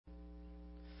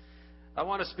I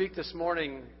want to speak this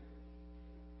morning,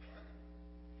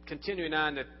 continuing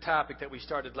on the topic that we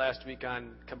started last week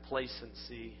on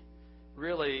complacency.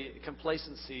 Really,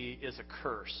 complacency is a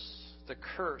curse. The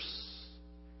curse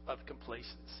of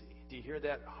complacency. Do you hear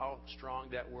that, how strong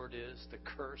that word is? The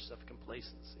curse of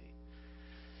complacency.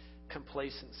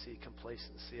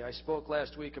 Complacency. I spoke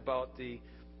last week about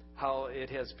how it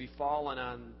has befallen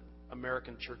on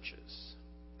American churches.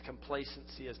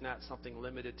 Complacency is not something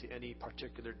limited to any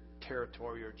particular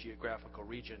territory or geographical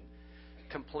region.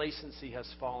 Complacency has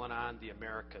fallen on the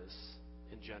Americas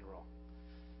in general.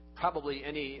 Probably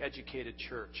any educated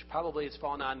church. Probably it's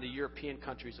fallen on the European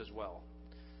countries as well.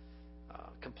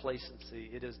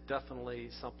 Complacency, it is definitely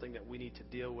something that we need to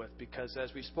deal with, because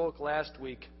as we spoke last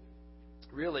week,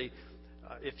 really,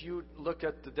 if you look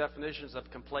at the definitions of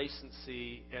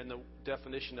complacency and the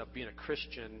definition of being a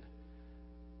Christian,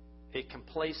 a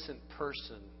complacent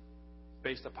person,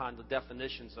 based upon the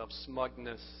definitions of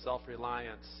smugness,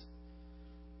 self-reliance,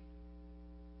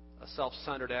 a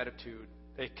self-centered attitude,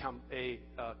 a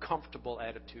comfortable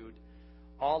attitude,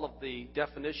 all of the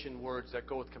definition words that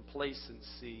go with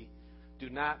complacency do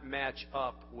not match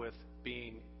up with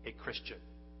being a Christian,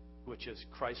 which is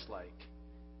Christ-like,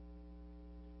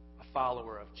 a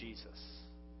follower of Jesus.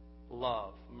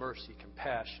 Love, mercy,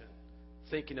 compassion,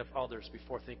 thinking of others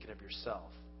before thinking of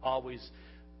yourself. Always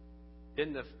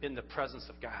in the presence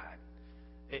of God.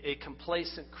 A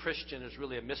complacent Christian is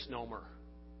really a misnomer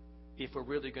if we're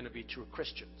really going to be true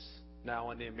Christians.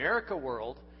 Now, in the America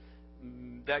world,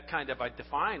 that kind of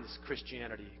defines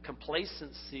Christianity.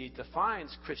 Complacency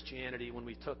defines Christianity when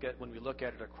we look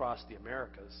at it across the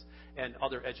Americas and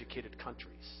other educated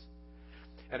countries.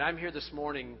 And I'm here this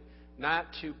morning not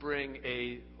to bring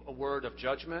a word of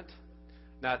judgment,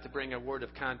 not to bring a word of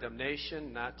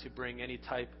condemnation, not to bring any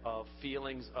type of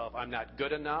feelings of I'm not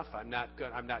good enough, I'm not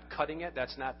cutting it.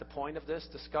 That's not the point of this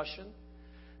discussion.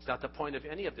 It's not the point of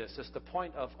any of this. It's the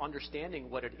point of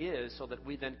understanding what it is so that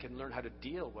we then can learn how to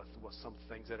deal with some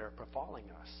things that are befalling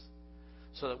us,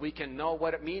 so that we can know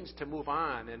what it means to move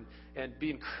on and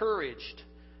be encouraged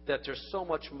that there's so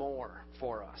much more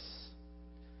for us.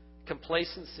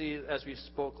 Complacency, as we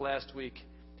spoke last week,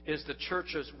 is the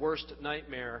church's worst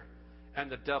nightmare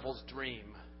and the devil's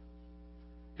dream,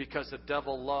 because the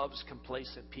devil loves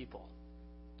complacent people.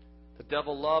 The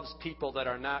devil loves people that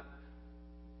are not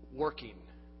working.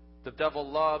 The devil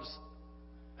loves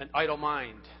an idle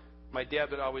mind. My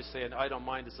dad would always say an idle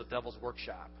mind is the devil's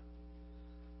workshop.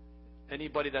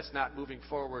 Anybody that's not moving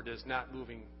forward is not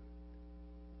moving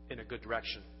in a good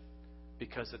direction,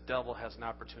 because the devil has an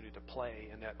opportunity to play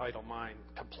in that idle mind.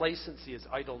 Complacency is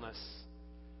idleness.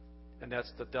 And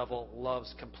that's the devil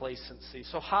loves complacency.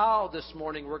 So how this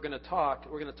morning we're going to talk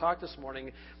this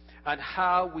morning on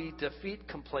how we defeat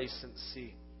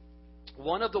complacency.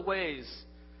 One of the ways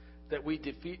that we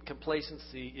defeat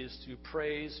complacency is through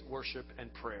praise, worship,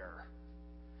 and prayer.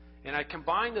 And I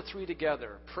combine the three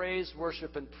together, praise,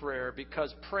 worship, and prayer,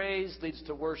 because praise leads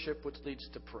to worship, which leads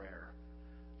to prayer.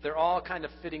 They're all kind of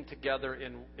fitting together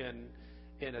in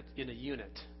a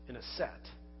unit, in a set.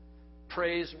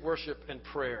 Praise, worship, and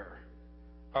prayer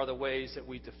are the ways that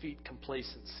we defeat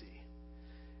complacency.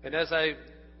 And as I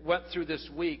went through this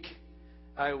week,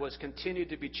 I was continued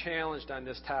to be challenged on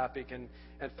this topic and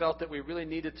felt that we really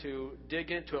needed to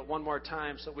dig into it one more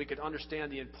time so we could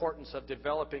understand the importance of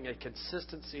developing a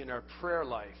consistency in our prayer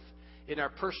life, in our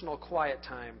personal quiet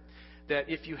time, that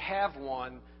if you have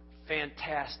one,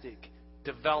 fantastic.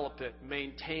 Develop it,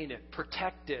 maintain it,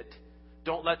 protect it.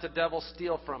 Don't let the devil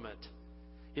steal from it.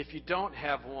 If you don't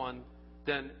have one,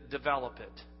 then develop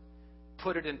it.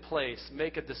 Put it in place.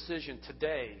 Make a decision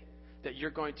today that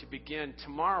you're going to begin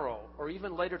tomorrow or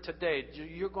even later today.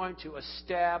 You're going to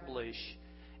establish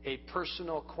a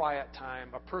personal quiet time,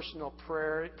 a personal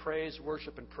praise,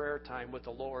 worship, and prayer time with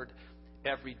the Lord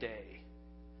every day.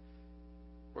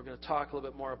 We're going to talk a little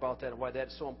bit more about that and why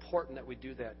that's so important that we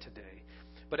do that today.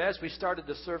 But as we started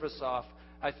the service off,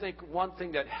 I think one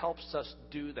thing that helps us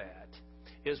do that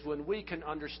is when we can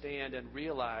understand and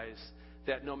realize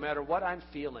that no matter what I'm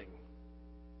feeling,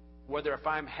 whether if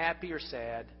I'm happy or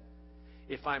sad,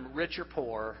 if I'm rich or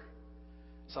poor,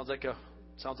 sounds like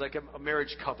a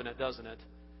marriage covenant, doesn't it?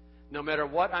 No matter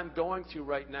what I'm going through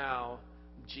right now,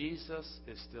 Jesus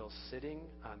is still sitting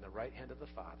on the right hand of the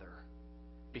Father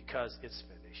because it's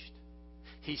finished.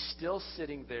 He's still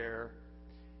sitting there.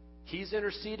 He's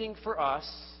interceding for us.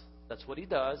 That's what he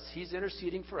does. He's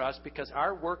interceding for us because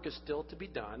our work is still to be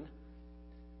done,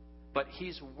 but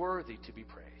he's worthy to be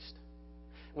praised.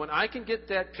 When I can get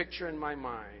that picture in my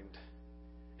mind,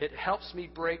 it helps me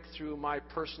break through my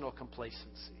personal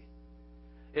complacency.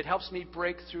 It helps me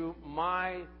break through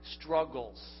my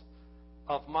struggles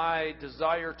of my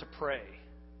desire to pray,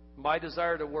 my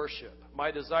desire to worship,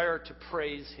 my desire to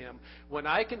praise Him. When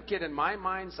I can get in my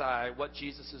mind's eye what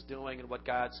Jesus is doing and what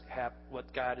God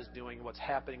is doing and what's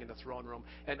happening in the throne room,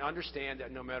 and understand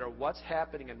that no matter what's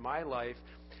happening in my life,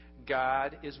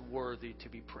 God is worthy to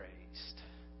be praised.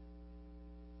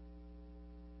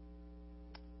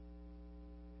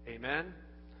 Amen?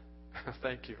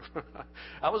 Thank you.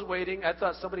 I was waiting. I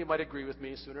thought somebody might agree with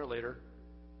me sooner or later.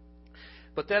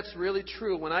 But that's really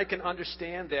true. When I can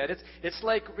understand that, it's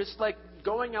like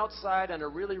going outside on a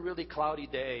really, really cloudy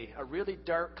day, a really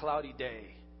dark, cloudy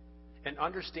day, and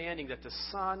understanding that the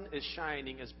sun is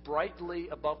shining as brightly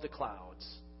above the clouds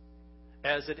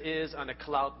as it is on a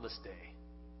cloudless day,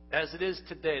 as it is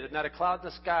today. There's not a cloud in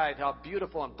the sky, and how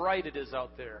beautiful and bright it is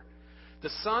out there. The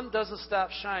sun doesn't stop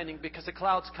shining because the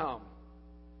clouds come.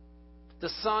 The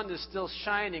sun is still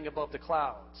shining above the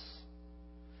clouds.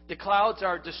 The clouds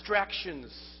are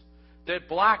distractions that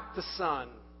block the sun.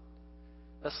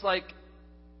 That's like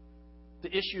the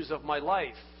issues of my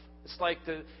life. It's like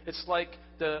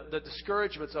the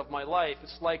discouragements of my life.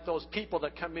 It's like those people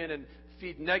that come in and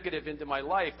feed negative into my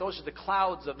life. Those are the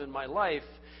clouds of in my life.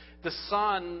 The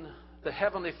sun, the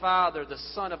Heavenly Father, the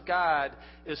Son of God,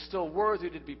 is still worthy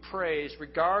to be praised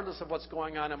regardless of what's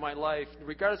going on in my life,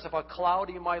 regardless of how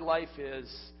cloudy my life is.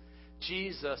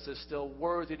 Jesus is still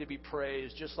worthy to be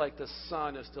praised, just like the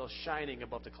sun is still shining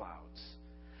above the clouds.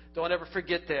 Don't ever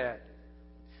forget that.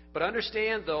 But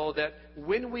understand, though, that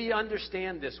when we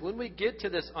understand this, when we get to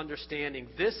this understanding,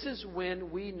 this is when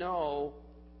we know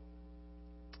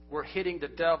we're hitting the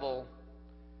devil,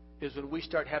 is when we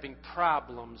start having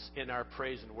problems in our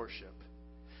praise and worship.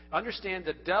 Understand,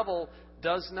 the devil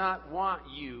does not want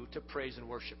you to praise and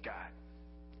worship God.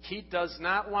 He does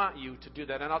not want you to do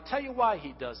that. And I'll tell you why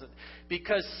he doesn't.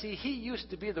 Because, see, he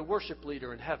used to be the worship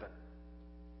leader in heaven.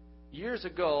 Years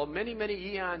ago, many, many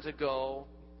eons ago,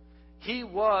 he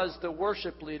was the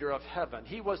worship leader of heaven.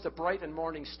 He was the bright and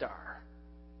morning star.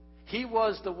 He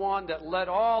was the one that led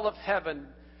all of heaven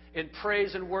in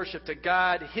praise and worship to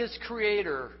God, his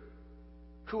Creator,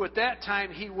 who at that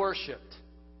time he worshiped.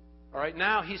 All right,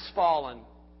 now he's fallen.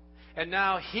 And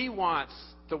now he wants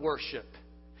the worship.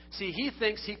 See, he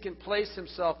thinks he can place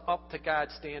himself up to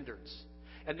God's standards.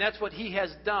 And that's what he has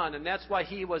done. And that's why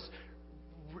he was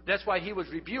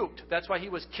rebuked. That's why he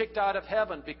was kicked out of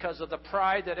heaven, because of the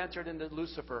pride that entered into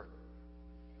Lucifer,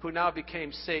 who now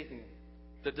became Satan,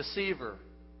 the deceiver,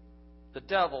 the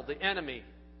devil, the enemy,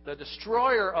 the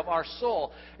destroyer of our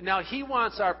soul. Now he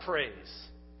wants our praise.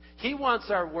 He wants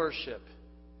our worship.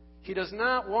 He does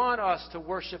not want us to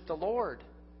worship the Lord.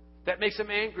 That makes him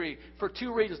angry for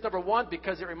two reasons. Number one,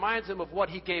 because it reminds him of what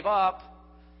he gave up.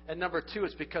 And number two,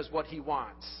 it's because what he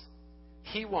wants.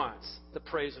 He wants the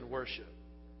praise and worship.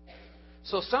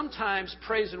 So sometimes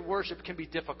praise and worship can be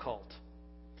difficult.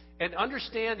 And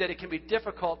understand that it can be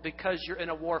difficult because you're in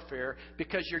a warfare,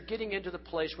 because you're getting into the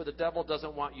place where the devil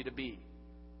doesn't want you to be.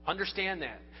 Understand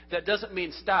that. That doesn't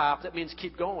mean stop. That means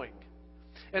keep going.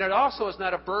 And it also is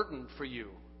not a burden for you.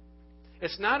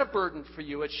 It's not a burden for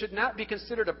you. It should not be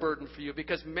considered a burden for you,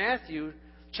 because Matthew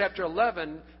chapter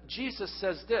 11, Jesus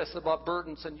says this about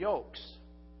burdens and yokes.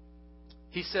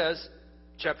 He says,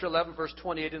 chapter 11, verse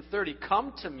 28 and 30,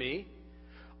 "Come to me,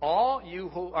 all you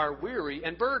who are weary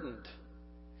and burdened,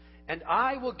 and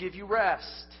I will give you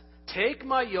rest. Take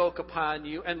my yoke upon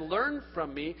you and learn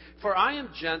from me, for I am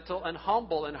gentle and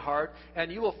humble in heart,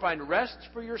 and you will find rest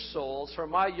for your souls, for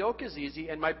my yoke is easy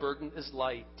and my burden is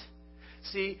light."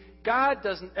 See, God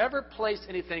doesn't ever place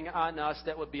anything on us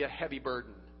that would be a heavy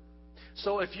burden.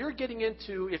 So if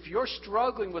you're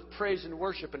struggling with praise and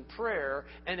worship and prayer,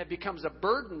 and it becomes a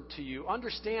burden to you,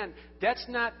 understand that's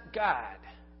not God.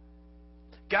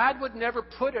 God would never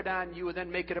put it on you and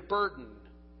then make it a burden.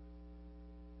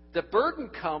 The burden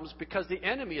comes because the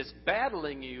enemy is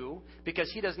battling you,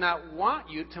 because he does not want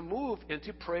you to move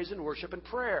into praise and worship and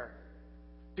prayer,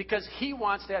 because he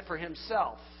wants that for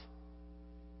himself.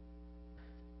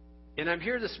 And I'm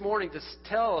here this morning to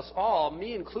tell us all,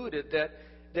 me included, that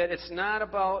it's not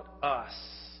about us.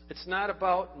 It's not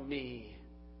about me.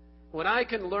 When I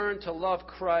can learn to love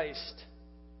Christ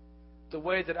the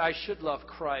way that I should love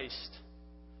Christ,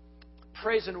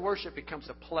 praise and worship becomes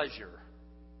a pleasure.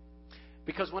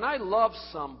 Because when I love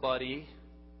somebody,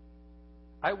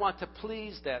 I want to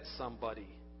please that somebody.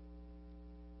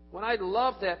 When I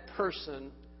love that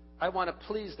person, I want to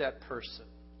please that person.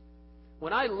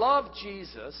 When I love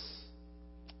Jesus,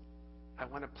 I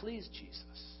want to please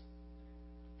Jesus.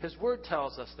 His Word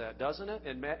tells us that, doesn't it?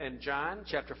 In John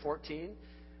chapter 14,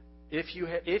 if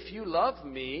you love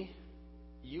me,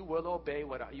 you will obey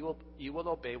what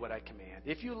I command.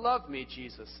 If you love me,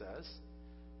 Jesus says,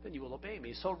 then you will obey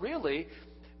me. So really,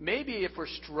 maybe if we're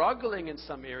struggling in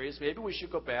some areas, maybe we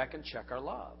should go back and check our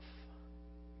love.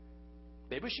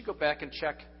 Maybe we should go back and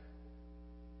check,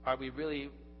 are we really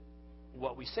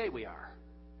what we say we are?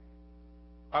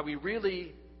 Are we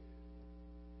really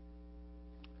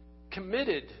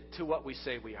committed to what we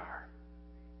say we are?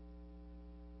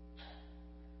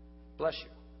 Bless you.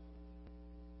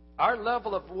 Our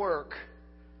level of work,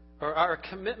 or our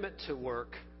commitment to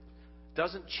work,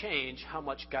 doesn't change how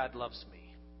much God loves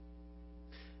me.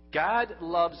 God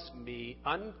loves me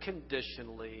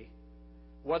unconditionally,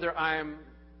 whether I'm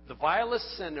the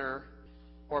vilest sinner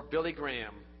or Billy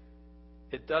Graham.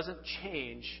 It doesn't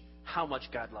change how much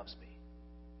God loves me.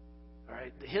 All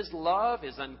right? His love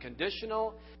is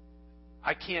unconditional.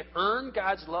 I can't earn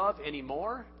God's love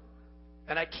anymore,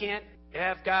 and I can't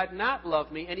have God not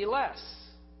love me any less.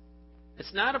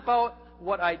 It's not about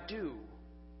what I do.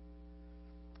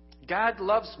 God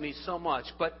loves me so much,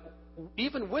 but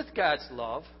even with God's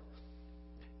love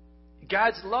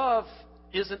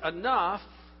isn't enough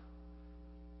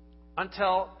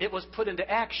until it was put into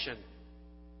action.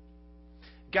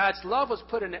 God's love was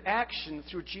put into action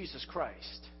through Jesus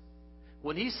Christ.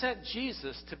 When He sent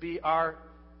Jesus to be our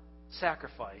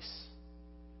sacrifice,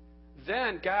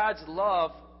 then God's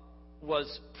love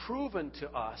was proven to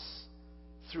us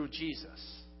through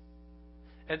Jesus.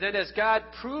 And then as God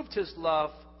proved His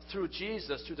love through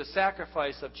Jesus, through the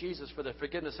sacrifice of Jesus for the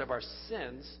forgiveness of our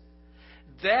sins,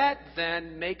 that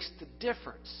then makes the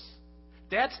difference.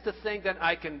 That's the thing that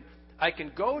I can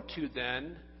go to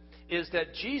then, is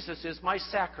that Jesus is my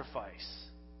sacrifice.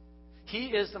 He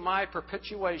is my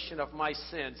perpetuation of my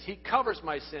sins. He covers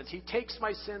my sins. He takes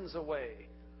my sins away.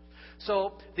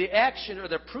 So the action or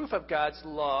the proof of God's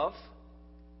love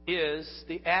is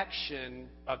the action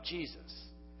of Jesus.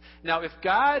 Now, if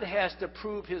God has to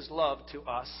prove His love to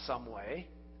us some way,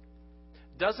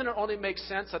 doesn't it only make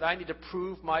sense that I need to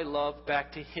prove my love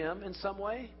back to Him in some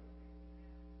way?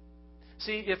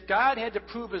 See, if God had to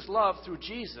prove His love through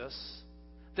Jesus,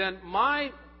 then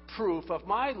my proof of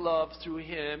my love through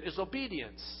Him is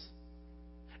obedience,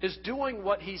 is doing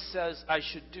what He says I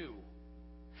should do.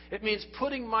 It means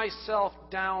putting myself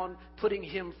down, putting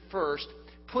Him first,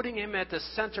 putting Him at the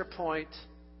center point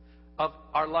of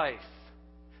our life,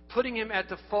 putting Him at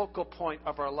the focal point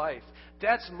of our life.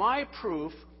 That's my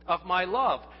proof of my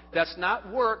love. That's not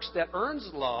works that earns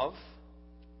love.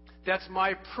 That's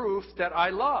my proof that I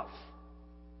love.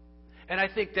 And I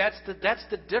think that's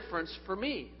the difference for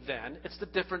me then. It's the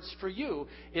difference for you,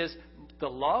 is the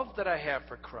love that I have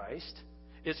for Christ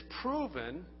is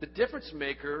proven. The difference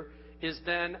maker is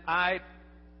then I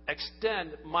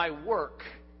extend my work.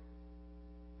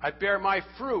 I bear my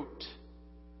fruit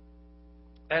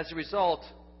as a result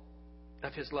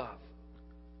of His love.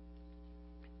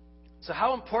 So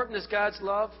how important is God's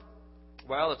love?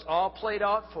 Well, it's all played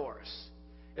out for us.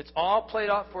 It's all played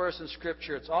out for us in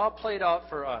Scripture. It's all played out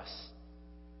for us.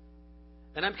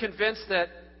 And I'm convinced that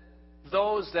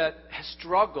those that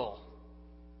struggle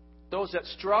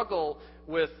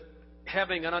with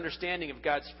having an understanding of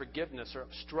God's forgiveness, or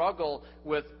struggle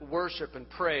with worship and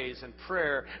praise and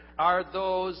prayer, are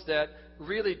those that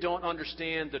really don't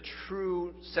understand the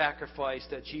true sacrifice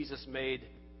that Jesus made,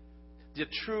 the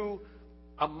true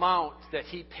amount that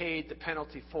He paid the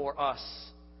penalty for us,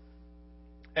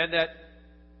 and that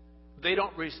they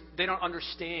don't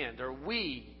understand, or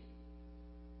we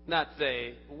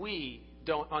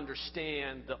don't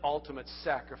understand the ultimate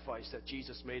sacrifice that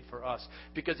Jesus made for us.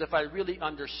 Because if I really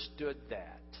understood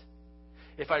that,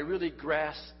 if I really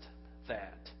grasped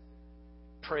that,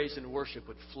 praise and worship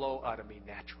would flow out of me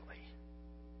naturally.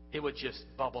 It would just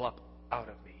bubble up out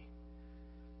of me.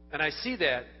 And I see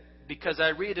that because I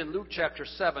read in Luke chapter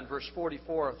 7, verse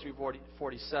 44 through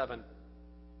 47,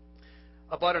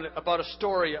 about a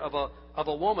story of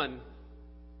a woman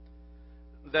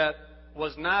that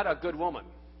was not a good woman.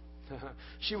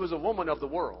 She was a woman of the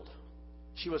world.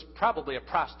 She was probably a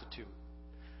prostitute.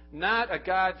 Not a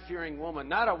God-fearing woman.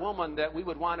 Not a woman that we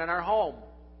would want in our home.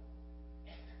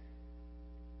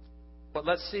 But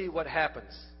let's see what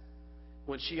happens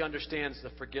when she understands the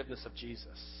forgiveness of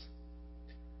Jesus.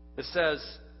 It says,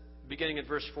 beginning in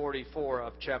verse 44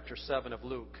 of chapter 7 of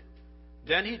Luke,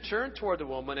 "Then He turned toward the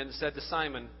woman and said to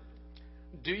Simon,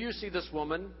 'Do you see this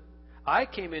woman? I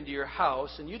came into your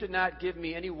house, and you did not give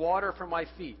me any water for my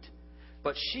feet.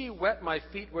 But she wet my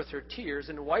feet with her tears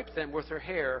and wiped them with her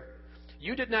hair.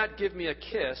 You did not give me a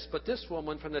kiss, but this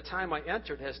woman from the time I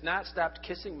entered has not stopped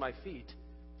kissing my feet.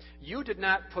 You did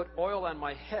not put oil on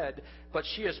my head, but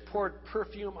she has poured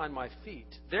perfume on my feet.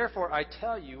 Therefore, I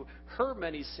tell you, her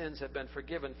many sins have been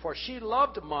forgiven, for she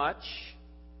loved much,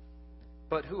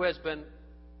 but who has been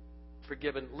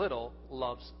forgiven little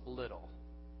loves little.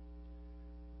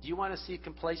 Do you want to see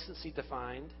complacency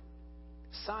defined?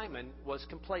 Simon was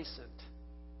complacent.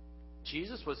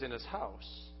 Jesus was in his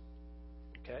house.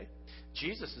 Okay?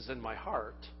 Jesus is in my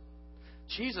heart.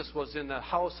 Jesus was in the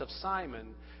house of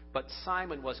Simon, but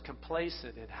Simon was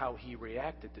complacent in how he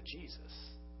reacted to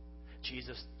Jesus.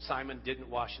 Simon didn't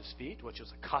wash his feet, which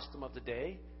was a custom of the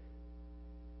day,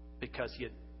 because he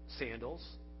had sandals,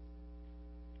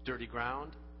 dirty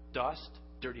ground, dust,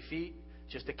 dirty feet.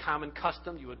 Just a common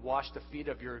custom. You would wash the feet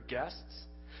of your guests.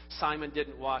 Simon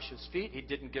didn't wash his feet. He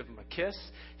didn't give him a kiss.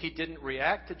 He didn't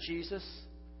react to Jesus.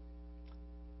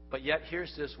 But yet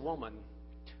here's this woman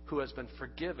who has been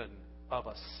forgiven of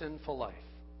a sinful life.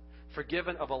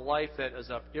 Forgiven of a life that is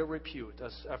of ill repute.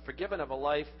 Forgiven of a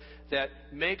life that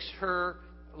makes her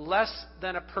less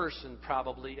than a person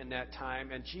probably in that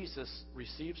time. And Jesus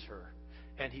receives her.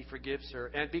 And he forgives her.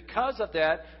 And because of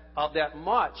that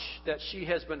much that she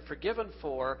has been forgiven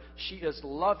for, she is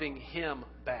loving him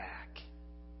back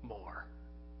more.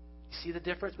 You see the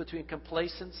difference between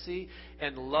complacency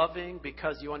and loving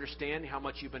because you understand how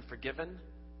much you've been forgiven?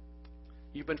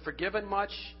 You've been forgiven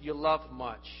much, you love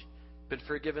much. Been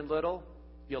forgiven little,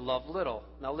 you love little.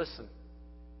 Now listen.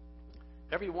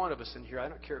 Every one of us in here, I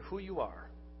don't care who you are.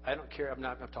 I don't care, I'm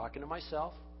talking to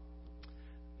myself.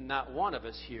 Not one of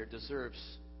us here deserves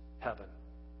heaven.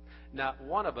 Not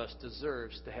one of us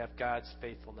deserves to have God's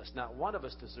faithfulness. Not one of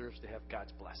us deserves to have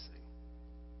God's blessing.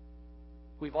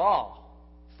 We've all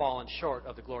fallen short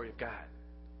of the glory of God.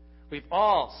 We've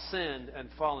all sinned and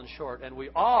fallen short, and we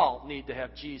all need to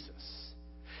have Jesus.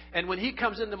 And when he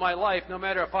comes into my life, no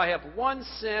matter if I have one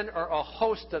sin or a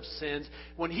host of sins,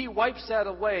 when he wipes that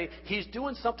away, he's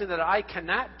doing something that I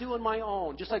cannot do on my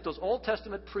own. Just like those Old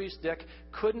Testament priests, Dick,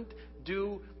 couldn't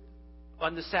do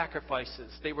on the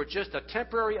sacrifices. They were just a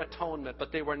temporary atonement,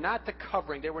 but they were not the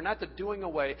covering. They were not the doing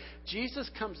away. Jesus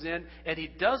comes in and he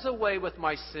does away with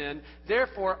my sin.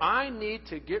 Therefore, I need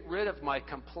to get rid of my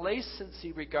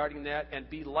complacency regarding that and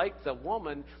be like the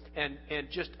woman and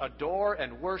just adore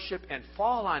and worship and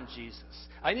fall on Jesus.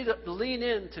 I need to lean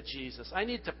into Jesus. I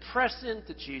need to press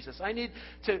into Jesus. I need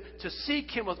to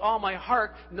seek him with all my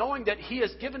heart, knowing that he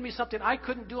has given me something I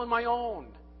couldn't do on my own.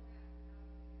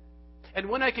 And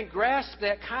when I can grasp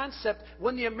that concept,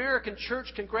 when the American church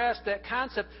can grasp that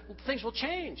concept, things will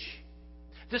change.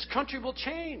 This country will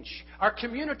change. Our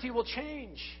community will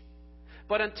change.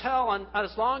 But as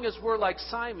long as we're like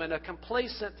Simon, a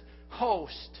complacent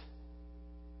host,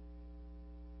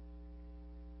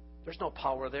 there's no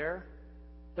power there.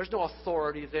 There's no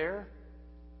authority there.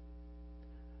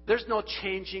 There's no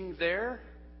changing there.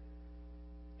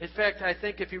 In fact, I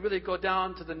think if you really go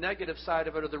down to the negative side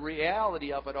of it or the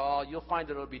reality of it all, you'll find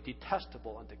that it'll be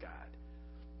detestable unto God.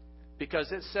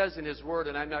 Because it says in his word,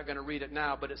 and I'm not going to read it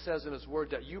now, but it says in his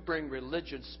word that you bring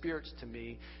religious spirits to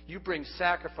me. You bring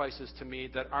sacrifices to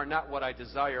me that are not what I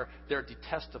desire. They're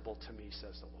detestable to me,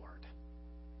 says the Lord.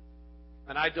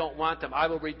 And I don't want them. I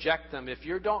will reject them. If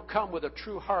you don't come with a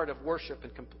true heart of worship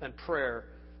and prayer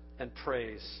and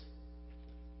praise,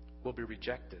 will be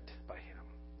rejected by him.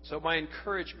 So my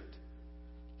encouragement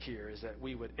here is that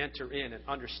we would enter in and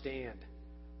understand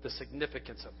the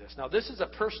significance of this. Now, this is a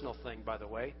personal thing, by the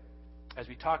way, as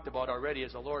we talked about already,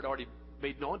 as the Lord already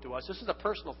made known to us. This is a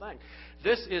personal thing.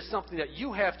 This is something that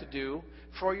you have to do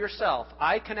for yourself.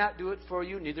 I cannot do it for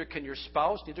you, neither can your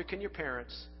spouse, neither can your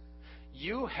parents.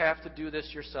 You have to do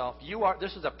this yourself.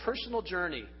 This is a personal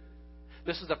journey.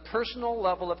 This is a personal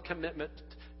level of commitment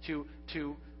to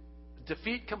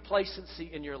defeat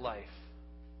complacency in your life.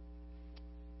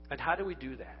 And how do we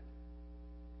do that?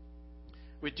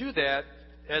 We do that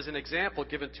as an example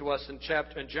given to us in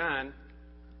John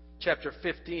chapter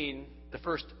 15, the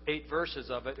first 8 verses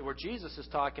of it, where Jesus is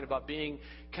talking about being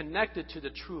connected to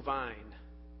the true vine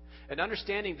and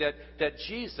understanding that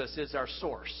Jesus is our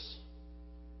source.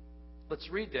 Let's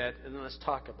read that and then let's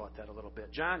talk about that a little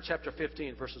bit. John chapter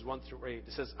 15, verses 1 through 8.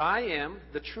 It says, I am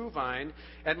the true vine,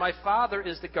 and my Father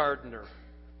is the gardener.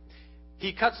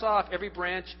 He cuts off every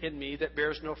branch in me that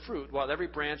bears no fruit, while every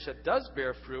branch that does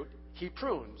bear fruit, he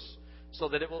prunes, so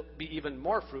that it will be even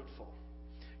more fruitful.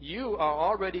 You are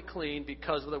already clean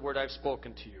because of the word I've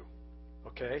spoken to you.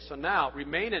 Okay, so now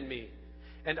remain in me,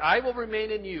 and I will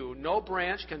remain in you. No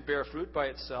branch can bear fruit by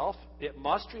itself. It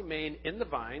must remain in the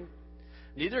vine.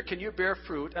 Neither can you bear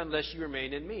fruit unless you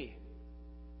remain in me.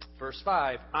 Verse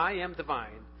 5, I am the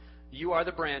vine. You are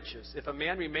the branches. If a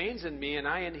man remains in me and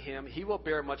I in him, he will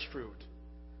bear much fruit.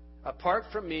 Apart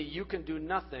from me, you can do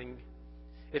nothing.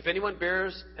 If anyone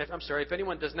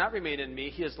does not remain in me,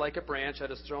 he is like a branch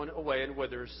that is thrown away and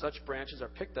withers. Such branches are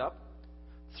picked up,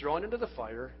 thrown into the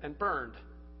fire, and burned.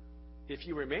 If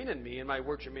you remain in me and my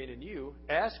words remain in you,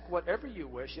 ask whatever you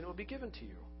wish, and it will be given to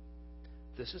you.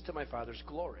 This is to my Father's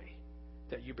glory,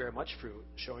 that you bear much fruit,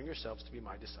 showing yourselves to be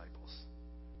my disciples.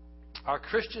 Our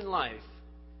Christian life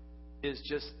is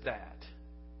just that.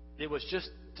 It was just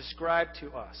described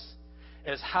to us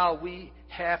as how we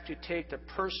have to take the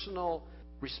personal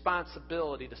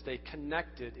responsibility to stay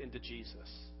connected into Jesus.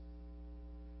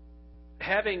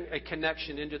 Having a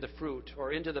connection into the fruit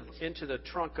or into the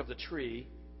trunk of the tree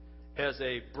as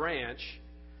a branch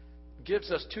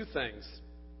gives us two things.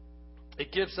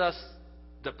 It gives us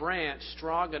the branch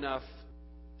strong enough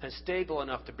and stable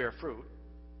enough to bear fruit.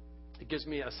 It gives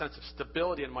me a sense of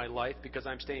stability in my life because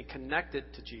I'm staying connected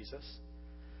to Jesus.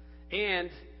 And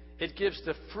it gives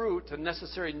the fruit the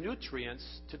necessary nutrients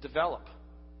to develop.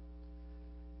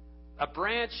 A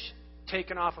branch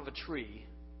taken off of a tree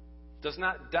does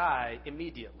not die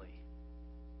immediately.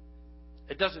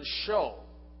 It doesn't show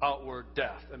outward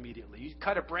death immediately. You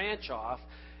cut a branch off,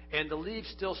 and the leaves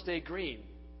still stay green.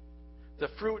 The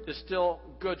fruit is still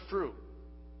good fruit.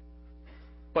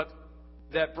 But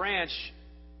that branch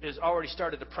has already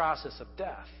started the process of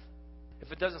death.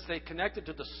 If it doesn't stay connected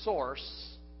to the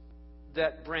source,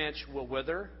 that branch will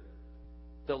wither.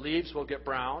 The leaves will get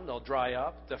brown. They'll dry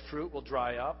up. The fruit will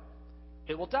dry up.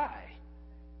 It will die.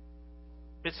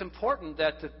 It's important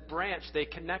that the branch stay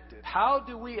connected. How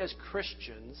do we as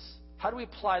Christians, how do we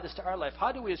apply this to our life?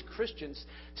 How do we as Christians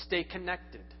stay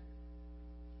connected?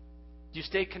 Do you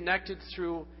stay connected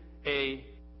through a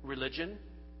religion?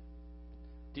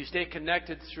 Do you stay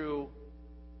connected through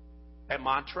a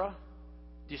mantra?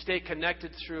 Do you stay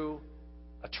connected through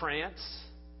a trance?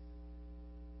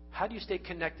 How do you stay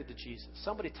connected to Jesus?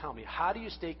 Somebody tell me, how do you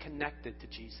stay connected to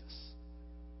Jesus?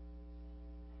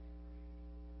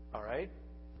 All right?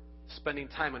 Spending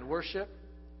time in worship,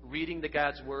 reading the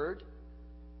God's Word.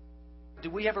 Do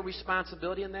we have a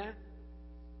responsibility in that?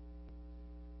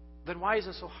 Then why is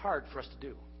it so hard for us to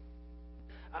do?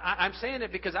 I'm saying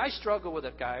it because I struggle with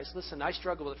it, guys. Listen, I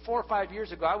struggle with it. 4 or 5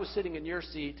 years ago, I was sitting in your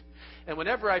seat, and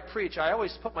whenever I preach, I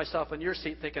always put myself in your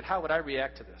seat thinking, how would I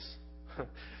react to this?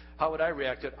 How would I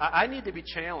react to it? I need to be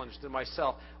challenged in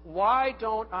myself. Why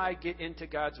don't I get into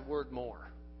God's Word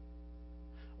more?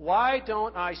 Why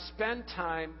don't I spend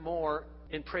time more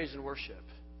in praise and worship?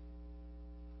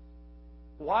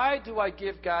 Why do I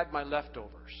give God my leftovers?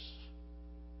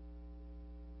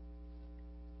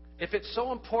 If it's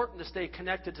so important to stay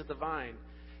connected to the vine,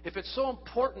 if it's so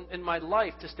important in my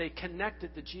life to stay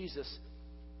connected to Jesus,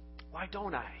 why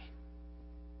don't I?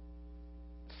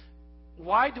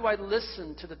 Why do I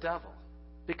listen to the devil?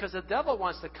 Because the devil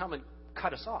wants to come and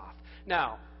cut us off.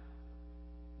 Now,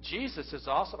 Jesus is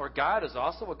also, or God is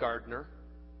also a gardener.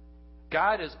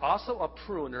 God is also a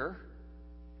pruner.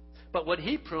 But when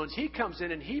He prunes, He comes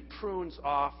in and He prunes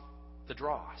off the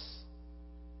dross.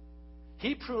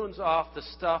 He prunes off the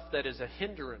stuff that is a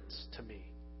hindrance to me.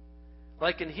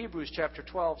 Like in Hebrews chapter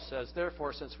 12 says,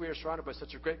 therefore, since we are surrounded by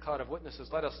such a great cloud of witnesses,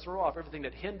 let us throw off everything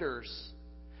that hinders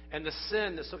and the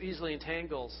sin that so easily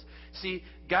entangles. See,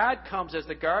 God comes as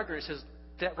the gardener. He says,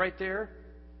 that right there,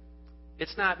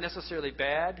 it's not necessarily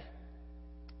bad,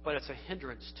 but it's a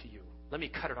hindrance to you. Let me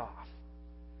cut it off.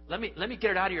 Let me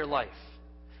get it out of your life.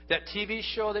 That TV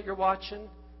show that you're watching,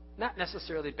 not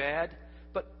necessarily bad,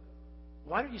 but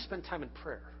why don't you spend time in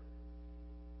prayer?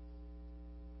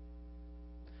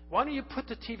 Why don't you put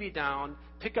the TV down,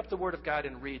 pick up the Word of God,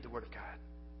 and read the Word of God?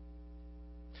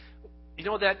 You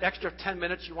know that extra 10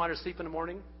 minutes you want to sleep in the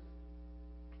morning?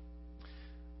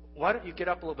 Why don't you get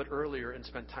up a little bit earlier and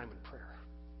spend time in prayer?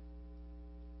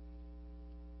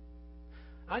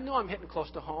 I know I'm hitting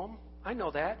close to home. I know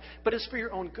that. But it's for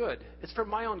your own good. It's for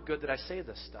my own good that I say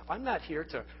this stuff. I'm not here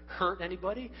to hurt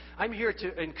anybody. I'm here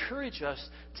to encourage us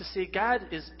to see God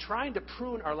is trying to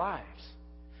prune our lives.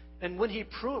 And when He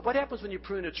prunes, what happens when you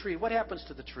prune a tree? What happens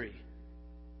to the tree?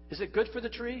 Is it good for the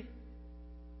tree?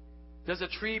 Does a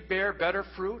tree bear better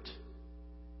fruit?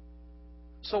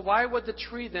 So why would the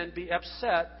tree then be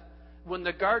upset when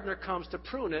the gardener comes to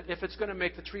prune it if it's going to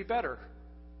make the tree better?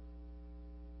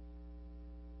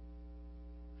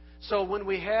 So when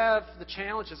we have the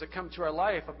challenges that come to our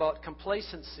life about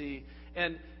complacency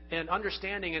and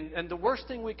understanding, and the worst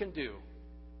thing we can do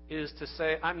is to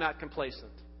say, I'm not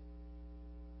complacent.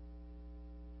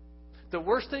 The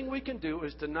worst thing we can do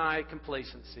is deny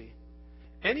complacency.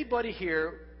 Anybody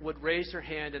here would raise their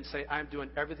hand and say, I'm doing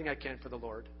everything I can for the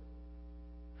Lord.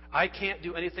 I can't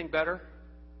do anything better.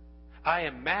 I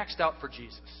am maxed out for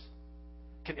Jesus.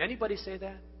 Can anybody say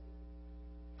that?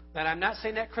 And I'm not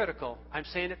saying that critical. I'm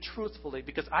saying it truthfully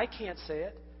because I can't say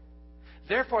it.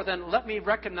 Therefore, then, let me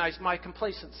recognize my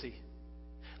complacency.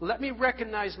 Let me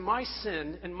recognize my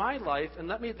sin in my life, and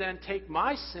let me then take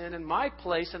my sin in my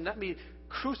place, and let me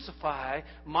crucify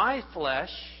my flesh.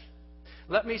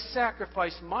 Let me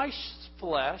sacrifice my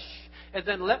flesh, and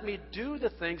then let me do the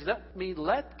things.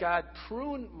 Let God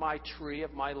prune my tree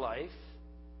of my life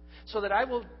so that I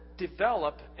will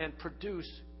develop and produce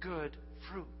good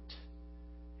fruit.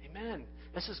 Amen.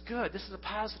 This is good. This is a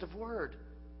positive word.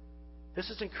 This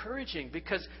is encouraging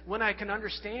because when I can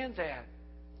understand that,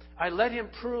 I let Him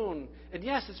prune. And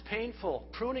yes, it's painful.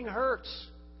 Pruning hurts.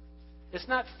 It's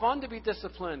not fun to be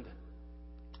disciplined.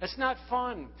 It's not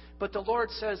fun. But the Lord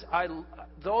says,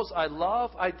 those I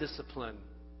love, I discipline.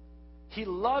 He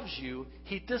loves you.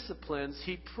 He disciplines.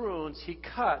 He prunes. He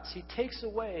cuts. He takes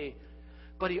away.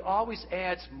 But He always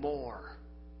adds more.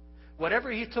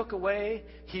 Whatever He took away,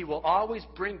 He will always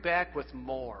bring back with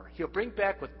more. He'll bring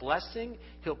back with blessing.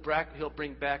 He'll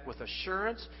bring back with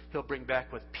assurance. He'll bring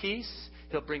back with peace.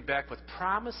 He'll bring back with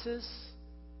promises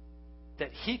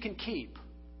that He can keep.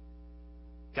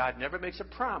 God never makes a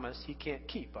promise He can't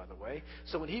keep, by the way.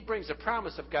 So when He brings a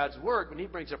promise of God's Word, when He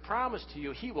brings a promise to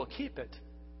you, He will keep it.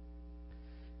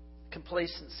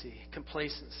 Complacency.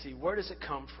 Complacency. Where does it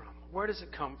come from? Where does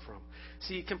it come from?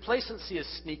 See, complacency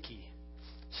is sneaky.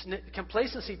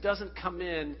 Complacency doesn't come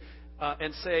in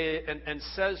and say and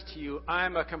says to you,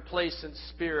 I'm a complacent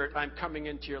spirit, I'm coming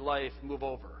into your life, move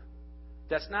over.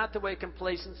 That's not the way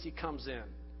complacency comes in.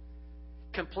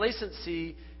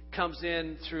 Complacency comes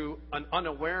in through an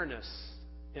unawareness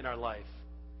in our life.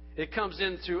 It comes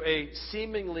in through a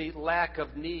seemingly lack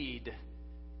of need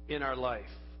in our life.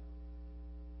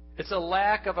 It's a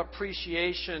lack of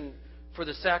appreciation for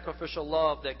the sacrificial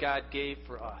love that God gave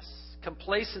for us.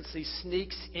 Complacency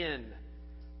sneaks in.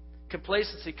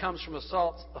 Complacency comes from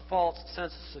a false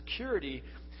sense of security,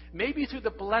 maybe through the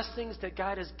blessings that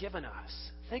God has given us.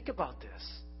 Think about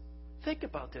this. Think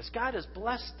about this. God has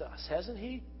blessed us, hasn't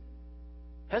He?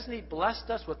 Hasn't He blessed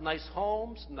us with nice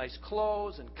homes, nice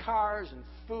clothes, and cars, and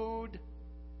food?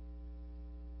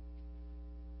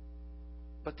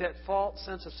 But that false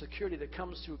sense of security that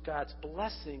comes through God's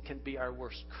blessing can be our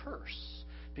worst curse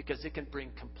because it can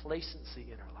bring complacency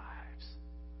in our lives.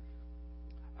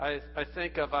 I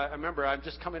remember I'm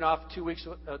just coming off 2 weeks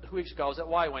ago. I was at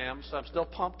YWAM, so I'm still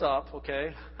pumped up,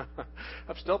 okay?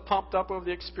 I'm still pumped up over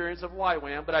the experience of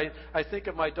YWAM, but I think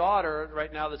of my daughter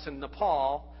right now that's in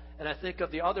Nepal, and I think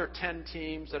of the other 10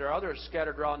 teams that are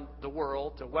scattered around the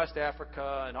world, to West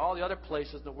Africa and all the other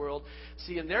places in the world.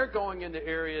 See, and they're going into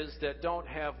areas that don't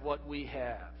have what we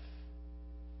have.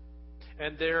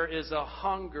 And there is a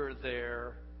hunger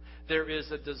there. There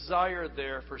is a desire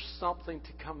there for something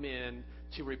to come in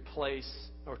to replace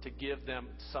or to give them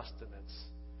sustenance.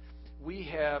 We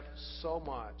have so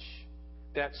much.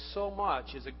 That so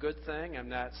much is a good thing. I'm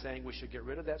not saying we should get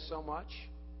rid of that so much.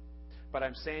 But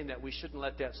I'm saying that we shouldn't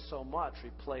let that so much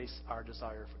replace our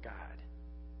desire for God.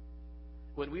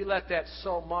 When we let that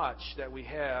so much that we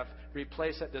have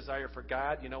replace that desire for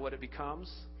God, you know what it becomes?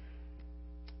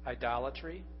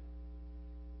 Idolatry.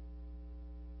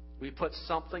 We put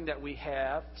something that we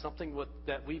have,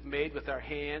 that we've made with our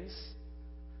hands,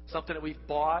 something that we've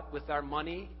bought with our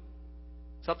money,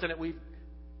 something that we've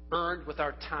earned with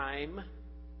our time,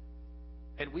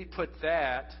 and we put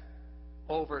that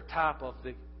over top of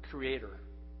the Creator.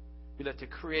 We let the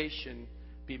creation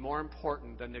be more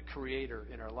important than the Creator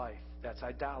in our life. That's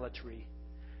idolatry.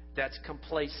 That's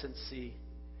complacency.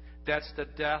 That's the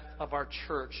death of our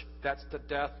church. That's the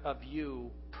death of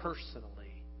you personally.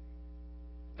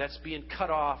 That's being cut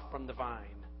off from the vine.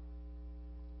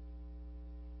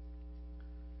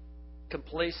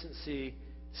 Complacency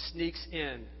sneaks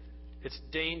in. It's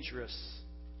dangerous.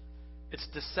 It's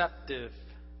deceptive.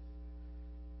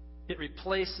 It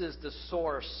replaces the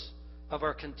source of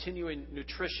our continuing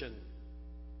nutrition.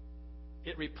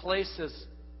 It replaces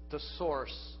the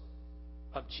source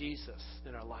of Jesus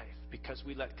in our life because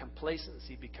we let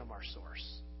complacency become our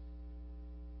source.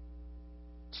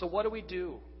 So what do we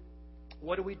do?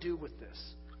 What do we do with this?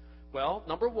 Well,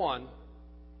 number one,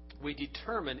 we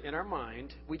determine in our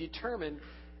mind,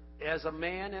 as a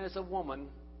man and as a woman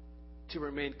to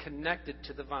remain connected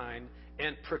to the vine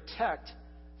and protect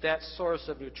that source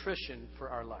of nutrition for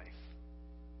our life.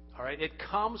 All right? It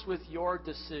comes with your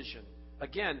decision.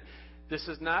 Again, this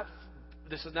is not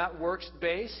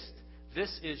works-based.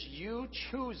 This is you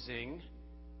choosing,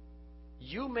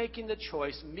 you making the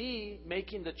choice, me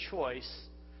making the choice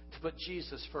to put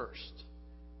Jesus first.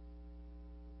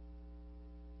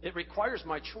 It requires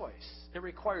my choice. It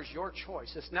requires your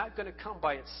choice. It's not going to come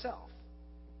by itself.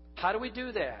 How do we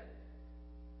do that?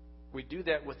 We do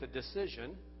that with a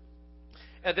decision.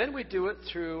 And then we do it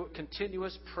through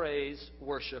continuous praise,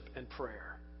 worship, and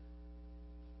prayer.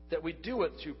 That we do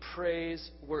it through praise,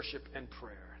 worship, and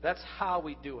prayer. That's how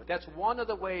we do it. That's one of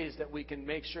the ways that we can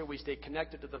make sure we stay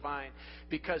connected to the vine,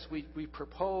 because we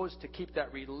propose to keep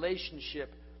that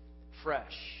relationship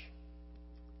fresh.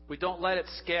 We don't let it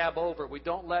scab over. We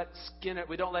don't let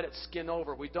it skin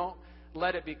over. We don't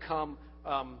let it become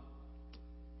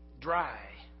dry.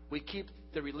 We keep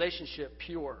the relationship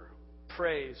pure.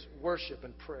 Praise, worship,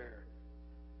 and prayer.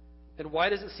 And why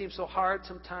does it seem so hard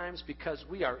sometimes? Because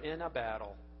we are in a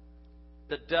battle.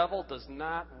 The devil does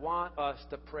not want us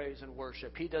to praise and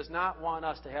worship. He does not want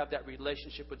us to have that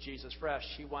relationship with Jesus fresh.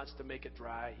 He wants to make it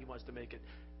dry. He wants to make it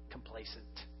complacent.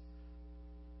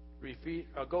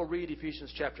 Go read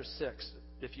Ephesians chapter 6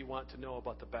 if you want to know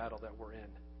about the battle that we're in.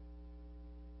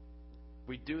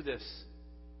 We do this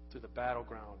through the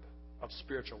battleground of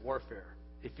spiritual warfare.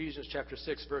 Ephesians chapter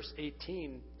 6, verse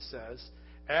 18 says,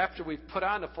 after we've put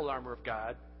on the full armor of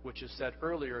God, which is said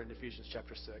earlier in Ephesians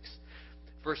chapter 6,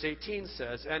 verse 18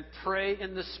 says, and pray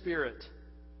in the Spirit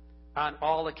on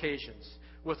all occasions,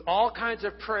 with all kinds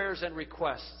of prayers and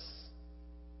requests.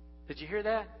 Did you hear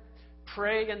that?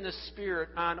 Pray in the Spirit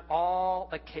on all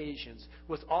occasions,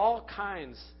 with all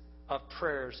kinds of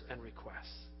prayers and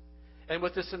requests. And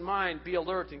with this in mind, be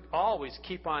alert and always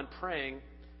keep on praying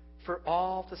for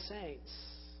all the saints.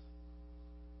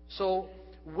 So,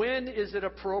 when is it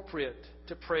appropriate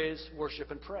to praise,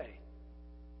 worship, and pray?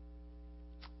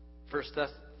 1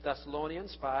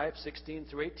 Thessalonians 5, 16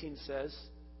 through 18 says,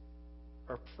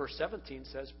 or verse 17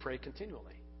 says, pray continually.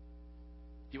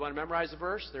 Do you want to memorize the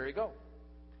verse? There you go.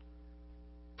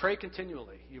 Pray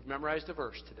continually. You've memorized the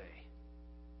verse today.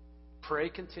 Pray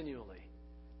continually.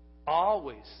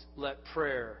 Always let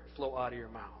prayer flow out of your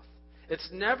mouth. It's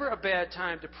never a bad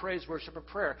time to praise, worship, and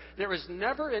prayer. There is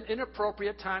never an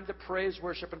inappropriate time to praise,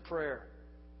 worship, and prayer.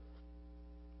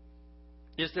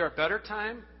 Is there a better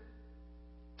time?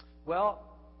 Well,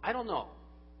 I don't know.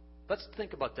 Let's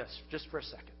think about this just for a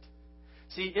second.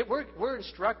 See, we're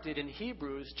instructed in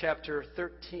Hebrews chapter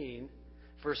 13,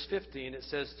 verse 15. It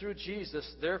says, through Jesus,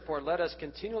 therefore, let us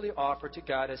continually offer to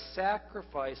God a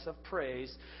sacrifice of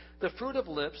praise, the fruit of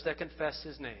lips that confess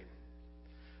His name.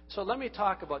 So let me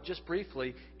talk about, just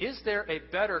briefly, is there a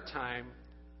better time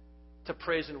to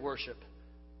praise and worship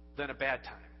than a bad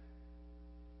time?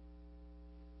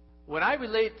 When I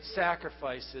relate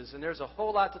sacrifices, and there's a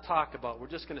whole lot to talk about, we're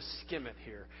just going to skim it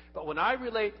here. But when I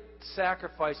relate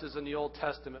sacrifices in the Old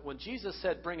Testament, when Jesus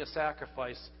said, bring a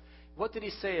sacrifice, what did He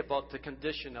say about the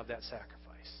condition of that sacrifice?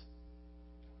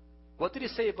 What did He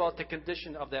say about the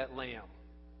condition of that lamb?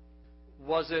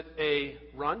 Was it a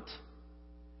runt?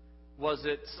 Was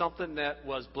it something that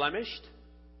was blemished?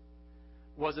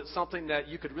 Was it something that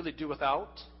you could really do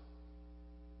without?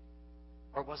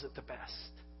 Or was it the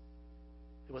best?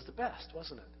 It was the best,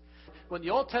 wasn't it? When the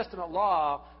Old Testament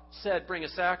law said bring a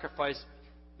sacrifice,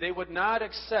 they would not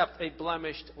accept a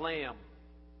blemished lamb.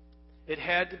 It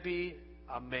had to be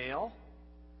a male,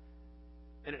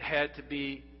 and it had to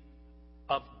be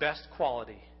of best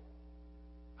quality.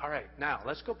 All right, now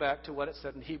let's go back to what it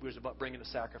said in Hebrews about bringing a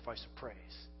sacrifice of praise.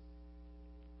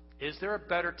 Is there a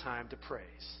better time to praise?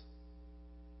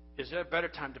 Is there a better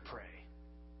time to pray?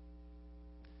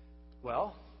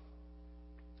 Well,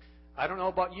 I don't know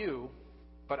about you,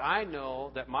 but I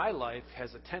know that my life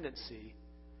has a tendency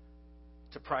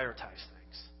to prioritize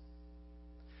things.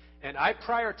 And I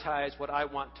prioritize what I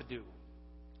want to do.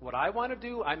 What I want to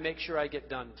do, I make sure I get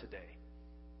done today.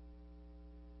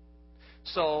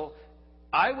 So,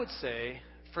 I would say,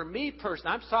 for me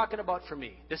personally, I'm talking about for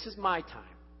me. This is my time.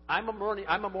 I'm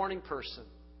a morning person.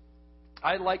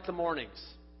 I like the mornings.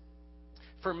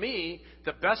 For me,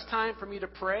 the best time for me to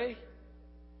pray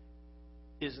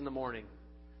is in the morning.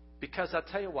 Because I'll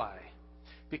tell you why.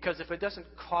 Because if it doesn't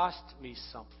cost me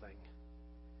something,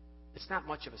 it's not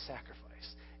much of a sacrifice.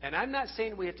 And I'm not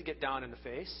saying we have to get down in the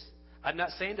face. I'm not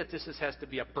saying that this has to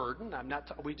be a burden.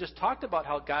 We just talked about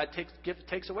how God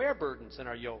takes away our burdens and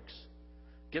our yokes.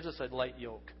 Gives us a light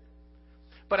yoke.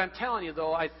 But I'm telling you,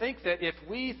 though, I think that if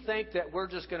we think that we're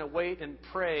just going to wait and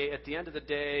pray at the end of the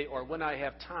day or when I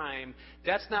have time,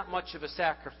 that's not much of a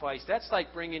sacrifice. That's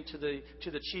like bringing to the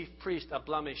chief priest a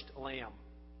blemished lamb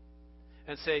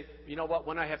and say, you know what,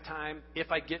 when I have time,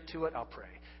 if I get to it, I'll pray.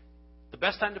 The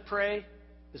best time to pray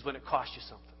is when it costs you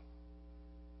something.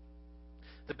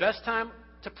 The best time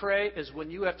to pray is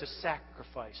when you have to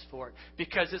sacrifice for it.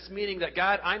 Because it's meaning that,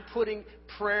 God, I'm putting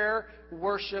praise,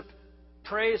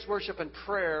 worship, and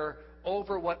prayer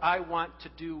over what I want to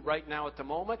do right now at the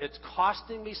moment. It's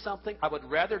costing me something. I would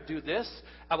rather do this.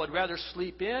 I would rather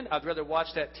sleep in. I'd rather watch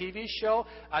that TV show.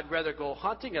 I'd rather go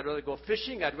hunting. I'd rather go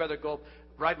fishing. I'd rather go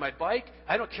ride my bike.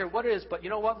 I don't care what it is, but you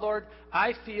know what, Lord?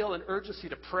 I feel an urgency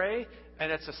to pray,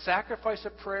 and it's a sacrifice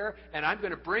of prayer, and I'm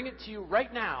going to bring it to you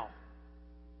right now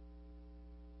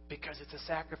because it's a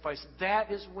sacrifice.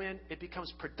 That is when it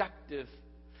becomes productive,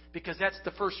 because that's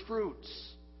the first fruits.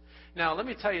 Now, let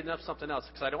me tell you something else,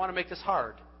 because I don't want to make this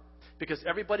hard, because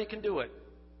everybody can do it.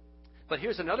 But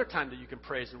here's another time that you can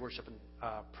praise, worship,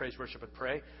 and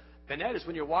pray, and that is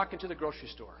when you're walking to the grocery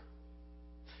store.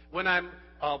 When I'm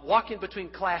walking between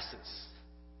classes.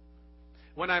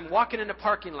 When I'm walking in the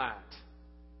parking lot.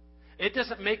 It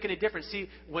doesn't make any difference. See,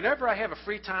 whenever I have a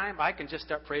free time, I can just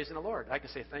start praising the Lord. I can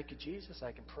say, thank you, Jesus.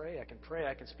 I can pray.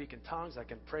 I can speak in tongues. I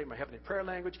can pray my heavenly prayer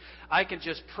language. I can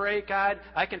just pray, God.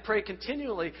 I can pray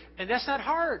continually. And that's not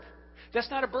hard. That's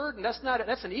not a burden.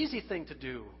 That's an easy thing to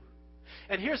do.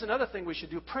 And here's another thing we should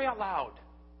do. Pray out loud.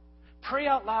 Pray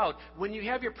out loud. When you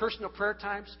have your personal prayer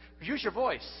times, use your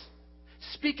voice.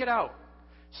 Speak it out.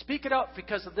 Speak it out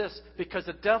because of this. Because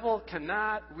the devil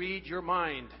cannot read your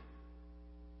mind.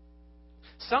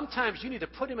 Sometimes you need to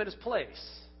put him in his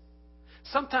place.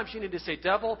 Sometimes you need to say,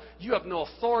 devil, you have no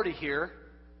authority here.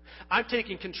 I'm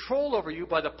taking control over you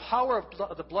by the power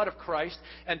of the blood of Christ.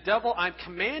 And devil, I'm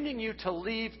commanding you to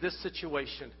leave this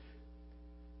situation.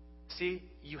 See,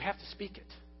 you have to speak it.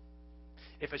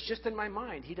 If it's just in my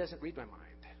mind, he doesn't read my mind.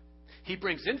 He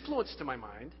brings influence to my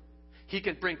mind. He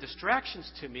can bring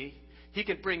distractions to me. He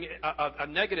can bring a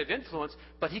negative influence,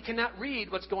 but he cannot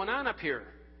read what's going on up here.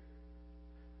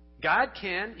 God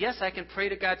can. Yes, I can pray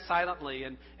to God silently,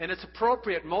 and it's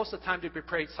appropriate most of the time to be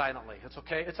prayed silently. It's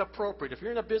okay. It's appropriate. If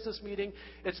you're in a business meeting,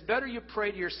 it's better you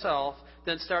pray to yourself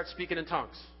than start speaking in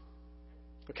tongues.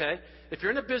 Okay? If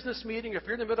you're in a business meeting, if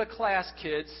you're in the middle of class,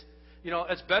 kids,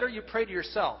 it's better you pray to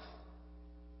yourself.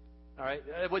 All right?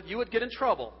 You would get in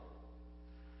trouble.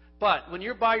 But when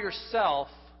you're by yourself,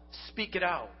 speak it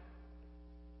out.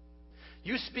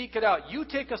 You speak it out. You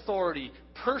take authority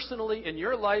personally in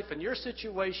your life, in your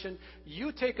situation.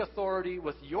 You take authority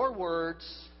with your words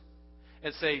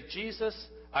and say, Jesus,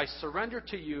 I surrender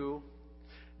to you.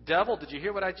 Devil, did you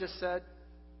hear what I just said?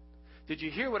 Did you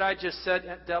hear what I just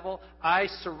said, devil? I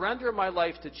surrender my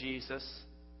life to Jesus.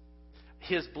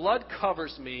 His blood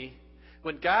covers me.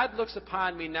 When God looks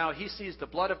upon me now, he sees the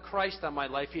blood of Christ on my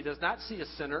life. He does not see a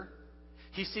sinner.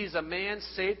 He sees a man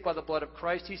saved by the blood of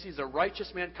Christ. He sees a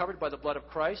righteous man covered by the blood of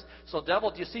Christ. So, devil,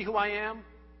 do you see who I am?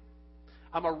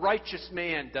 I'm a righteous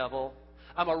man, devil.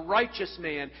 I'm a righteous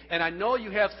man. And I know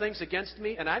you have things against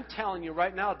me. And I'm telling you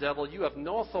right now, devil, you have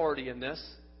no authority in this.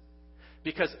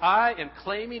 Because I am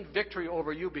claiming victory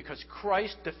over you because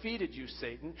Christ defeated you,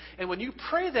 Satan. And when you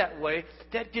pray that way,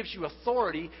 that gives you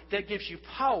authority. That gives you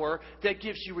power. That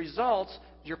gives you results.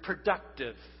 You're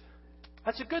productive.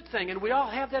 That's a good thing, and we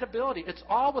all have that ability. It's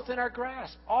all within our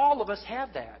grasp. All of us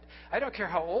have that. I don't care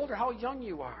how old or how young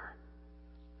you are.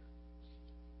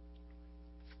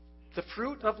 The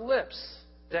fruit of lips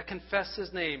that confess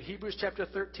his name. Hebrews chapter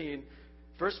 13,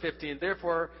 verse 15.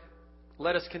 Therefore,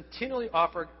 let us continually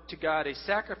offer to God a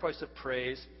sacrifice of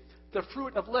praise, the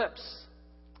fruit of lips.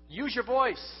 Use your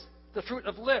voice. The fruit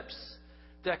of lips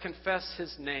that confess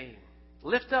his name.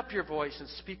 Lift up your voice and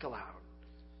speak aloud.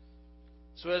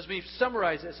 So as we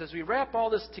summarize this, as we wrap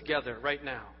all this together right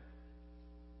now,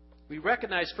 we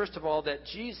recognize, first of all, that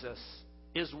Jesus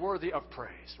is worthy of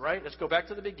praise, right? Let's go back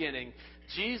to the beginning.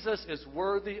 Jesus is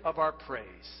worthy of our praise.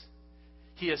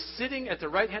 He is sitting at the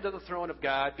right hand of the throne of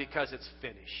God because it's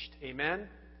finished. Amen?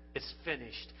 It's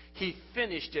finished. He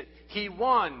finished it. He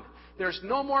won. There's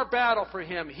no more battle for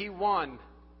him. He won.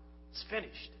 It's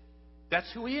finished.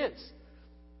 That's who he is.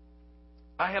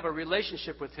 I have a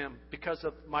relationship with him because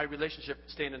of my relationship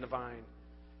staying in the vine.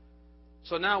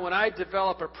 So now when I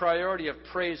develop a priority of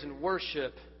praise and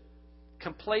worship,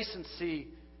 complacency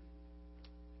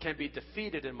can be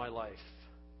defeated in my life.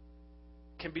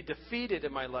 Can be defeated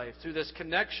in my life through this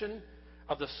connection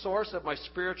of the source of my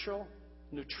spiritual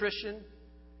nutrition.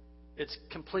 It's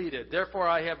completed. Therefore,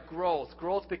 I have growth.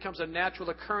 Growth becomes a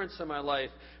natural occurrence in my life.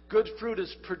 Good fruit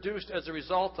is produced as a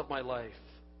result of my life.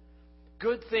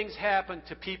 Good things happen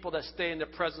to people that stay in the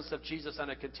presence of Jesus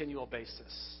on a continual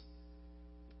basis.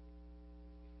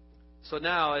 So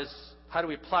now, how do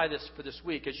we apply this for this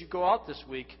week? As you go out this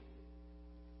week,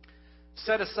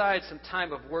 set aside some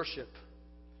time of worship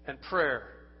and prayer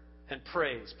and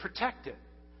praise. Protect it.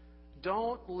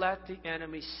 Don't let the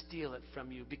enemy steal it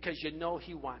from you because you know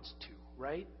he wants to,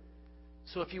 right?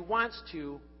 So if he wants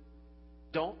to,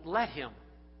 don't let him.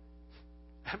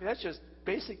 I mean, that's just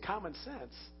basic common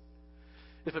sense.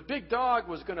 If a big dog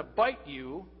was going to bite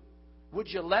you, would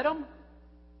you let him?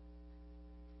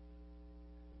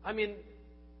 I mean,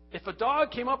 if a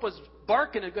dog came up, was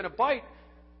barking and going to bite,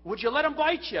 would you let him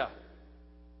bite you?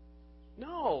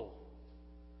 No.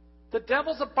 The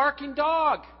devil's a barking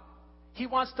dog. He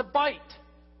wants to bite.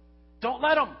 Don't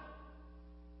let him.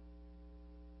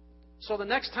 So the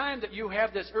next time that you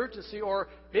have this urgency, or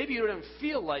maybe you don't even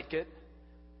feel like it,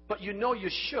 but you know you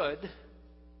should,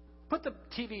 put the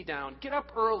TV down. Get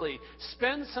up early.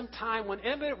 Spend some time,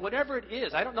 whatever it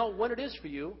is. I don't know when it is for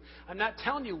you. I'm not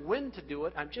telling you when to do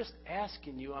it. I'm just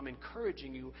asking you. I'm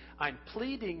encouraging you. I'm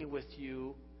pleading with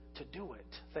you to do it.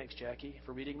 Thanks, Jackie,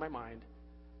 for reading my mind.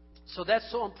 So that's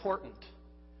so important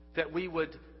that we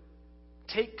would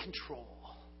take control.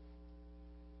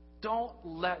 Don't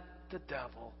let the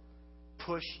devil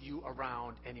push you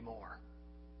around anymore.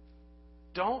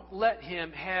 Don't let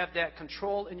him have that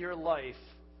control in your life,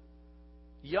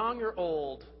 young or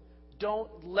old. Don't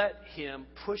let him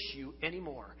push you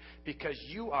anymore, because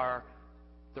you are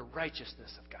the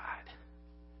righteousness of God.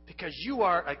 Because you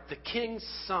are the king's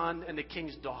son and the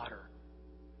king's daughter.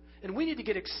 And we need to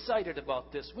get excited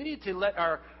about this. We need to let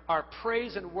our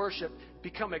praise and worship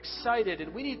become excited,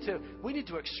 and we need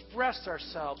to express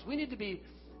ourselves. We need to be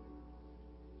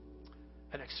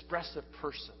an expressive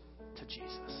person to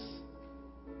Jesus.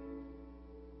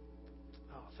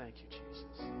 Oh, thank you,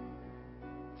 Jesus.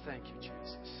 Thank you, Jesus.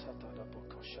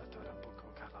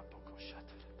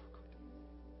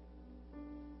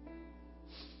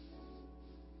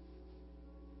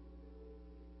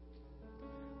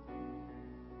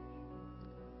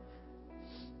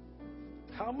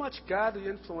 How much godly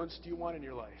influence do you want in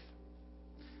your life?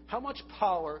 How much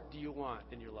power do you want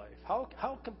in your life?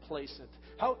 How complacent?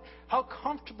 How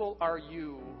comfortable are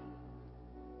you?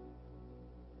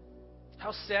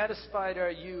 How satisfied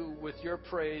are you with your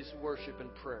praise, worship,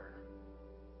 and prayer?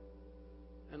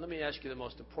 And let me ask you the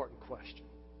most important question.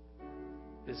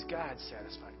 Is God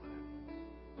satisfied with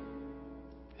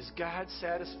it? Is God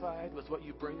satisfied with what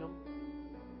you bring Him?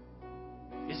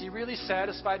 Is He really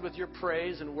satisfied with your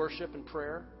praise and worship and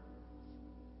prayer?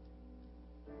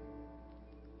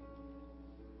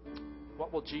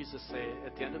 What will Jesus say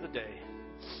at the end of the day?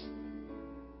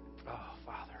 Oh,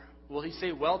 Father. Will He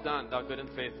say, "Well done, thou good and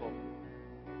faithful"?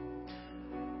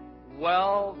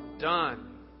 Well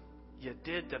done. You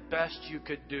did the best you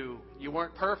could do. You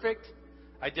weren't perfect.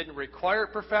 I didn't require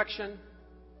perfection.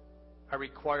 I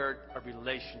required a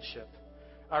relationship.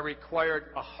 I required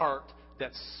a heart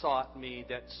that sought me,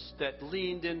 that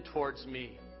leaned in towards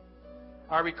me.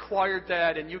 I required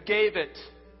that, and you gave it.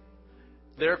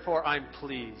 Therefore, I'm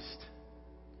pleased.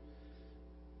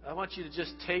 I want you to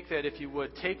just take that, if you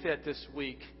would. Take that this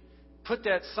week. Put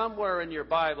that somewhere in your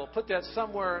Bible. Put that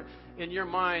somewhere in your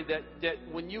mind, that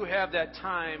when you have that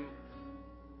time,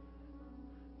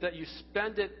 that you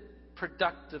spend it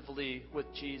productively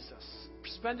with Jesus.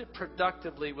 Spend it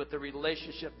productively with the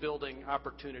relationship building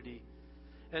opportunity.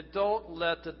 And don't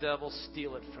let the devil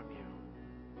steal it from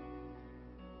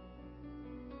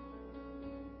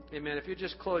you. Amen. If you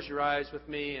just close your eyes with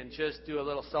me and just do a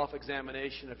little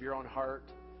self-examination of your own heart.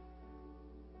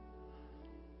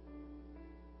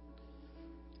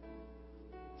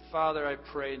 Father, I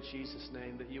pray in Jesus'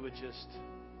 name that you would just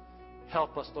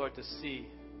help us, Lord, to see.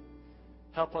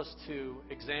 Help us to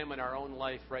examine our own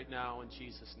life right now in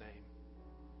Jesus' name.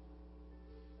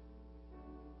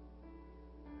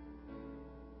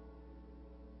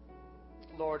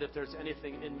 Lord, if there's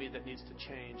anything in me that needs to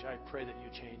change, I pray that you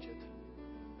change it.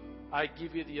 I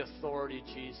give you the authority,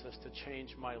 Jesus, to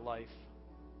change my life.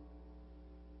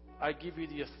 I give you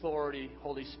the authority,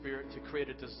 Holy Spirit, to create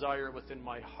a desire within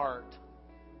my heart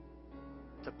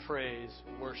to praise,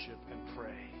 worship, and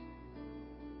pray.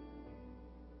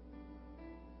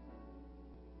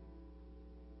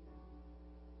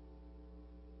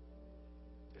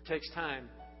 It takes time.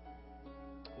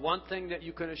 One thing that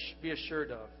you can be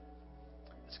assured of,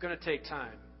 it's going to take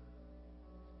time.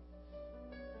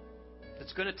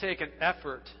 It's going to take an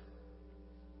effort.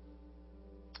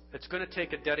 It's going to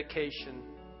take a dedication.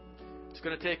 It's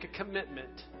going to take a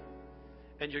commitment.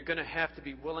 And you're going to have to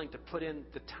be willing to put in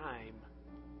the time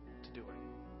to do it.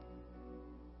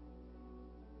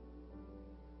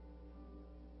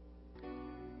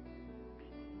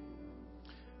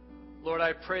 Lord,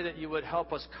 I pray that you would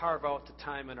help us carve out the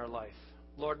time in our life.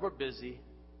 Lord, we're busy.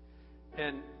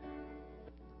 And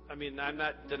I'm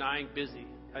not denying busy.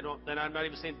 And I'm not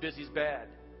even saying busy's bad.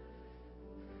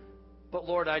 But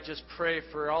Lord, I just pray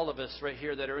for all of us right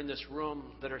here that are in this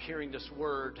room, that are hearing this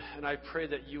word, and I pray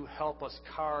that you help us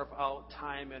carve out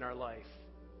time in our life.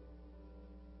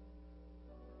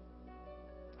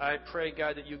 I pray,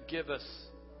 God, that you give us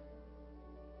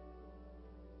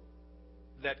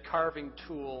that carving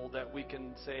tool that we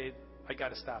can say, I got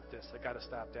to stop this, I got to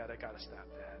stop that, I got to stop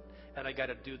that. And I got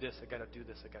to do this, I got to do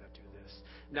this, I got to do this.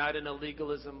 Not in a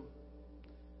legalism,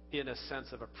 in a sense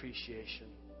of appreciation.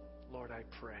 Lord, I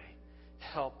pray,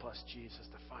 help us, Jesus,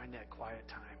 to find that quiet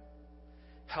time.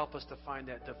 Help us to find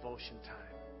that devotion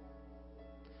time.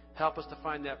 Help us to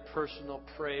find that personal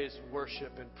praise,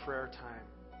 worship, and prayer time.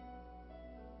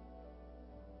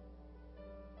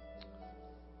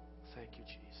 Thank you,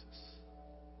 Jesus.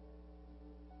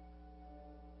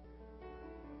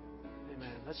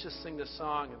 Amen. Let's just sing this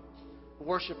song and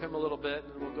worship Him a little bit,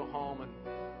 and we'll go home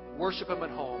and worship Him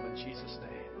at home in Jesus' name.